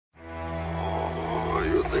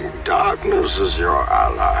Darkness is your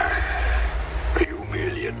ally. You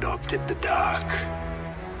merely adopted the dark.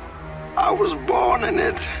 I was born in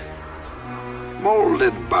it,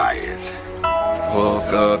 molded by it.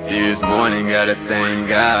 Woke up this morning, gotta thank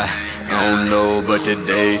God. I don't know, but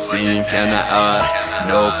today seemed kinda odd.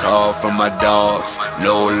 No call from my dogs,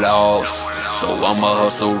 no loss, so I'ma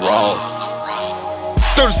hustle raw.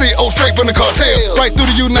 30 CO straight from the cartel, right through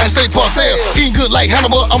the United States parcel. Eating good like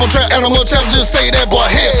Hannibal, I'm a trap animal, challenger, say that boy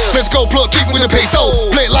hell. Let's go plug, keep with the peso.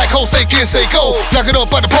 Play it like Jose can say go. Knock it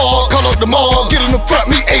up at the park, call up the mall. Get in the front,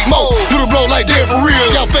 me 8 more. Little blow like dead for real.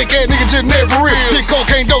 Y'all fake ass niggas just never real. Big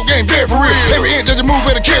cocaine dope game dead for real. Every inch that you move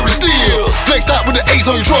better carry the steel. Flexed out with the A's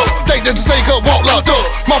on your truck. Think that you say up, walk locked up.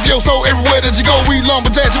 Mafioso everywhere that you go, we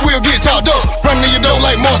lumberjacks, you will get chopped up. Running in your door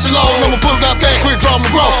like martial law. I'ma pull it out fast, quick, draw my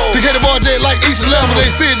grow. The headed boy jet like East Atlanta,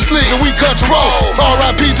 they said you slick and we country roll.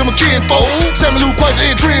 R.I.P. to my kinfolk. Sammy Lou Price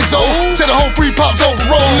in Trenzo. Tell the whole free pops over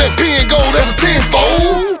roll. Let pen go, that's a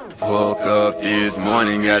tenfold. Woke up this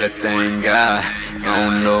morning, gotta thank God. I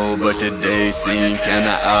don't know, but today seemed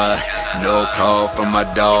kinda odd. No call from my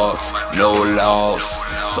dogs, no loss,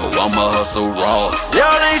 so I'ma hustle raw.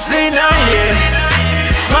 Y'all ain't seen nothing yet.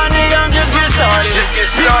 My nigga, I'm just getting started.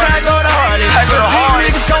 Bitch, I go the hardest. These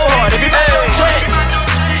niggas go hard. If you don't check,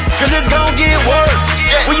 cause it's gon' get worse.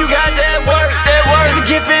 When you got that work, it's a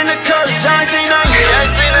gift and a curse. Y'all ain't seen nothing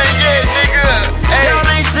yet. Nigga. Y'all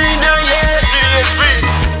ain't seen nothing yet.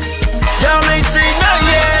 Y'all ain't seen nothing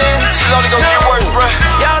yet. It's only gonna get worse, bruh.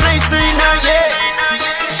 Y'all ain't seen nothing yet.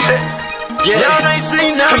 Y'all ain't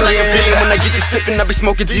seen nothing I'm like yet. a villain when I get to sippin'. I be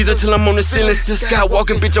smoking diesel till I'm on the ceiling. Still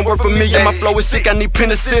skywalking, bitch, I'm worth a million. My flow is sick, I need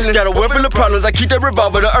penicillin. Got a world full of problems, I keep that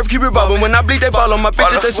revolver. The earth keep revolving. When I bleed, they ball on my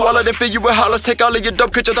bitches. They swallow, then fill you with hollers. Take all of your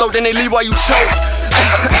dope, cut your throat, then they leave while you choke.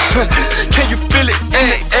 Can you feel it in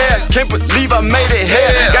the air? Can't believe I made it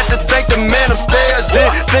here. Got to thank the man upstairs.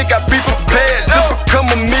 Didn't think I'd be prepared to become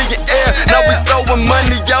a millionaire. Now we throwing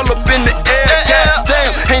money all up in the air.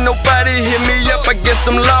 Goddamn, ain't nobody hit me up. I guess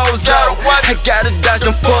them laws out. I gotta dodge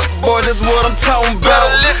them fuck boys, that's what I'm talking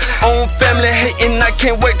about. Own family hating, I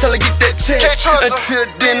can't wait till I get that check. Until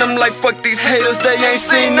then, I'm like, fuck these haters, they ain't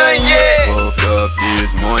seen nothing yet. Woke up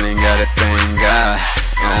this morning, gotta thank God.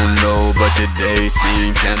 I don't know, but today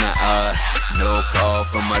seemed kinda odd. No call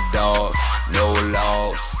from my dogs, no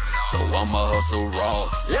loss, so I'ma hustle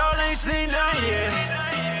raw. Y'all ain't seen nothing yet.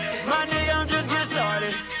 My nigga, I'm just getting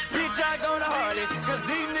started. Bitch, I go the hardest. Cause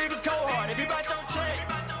these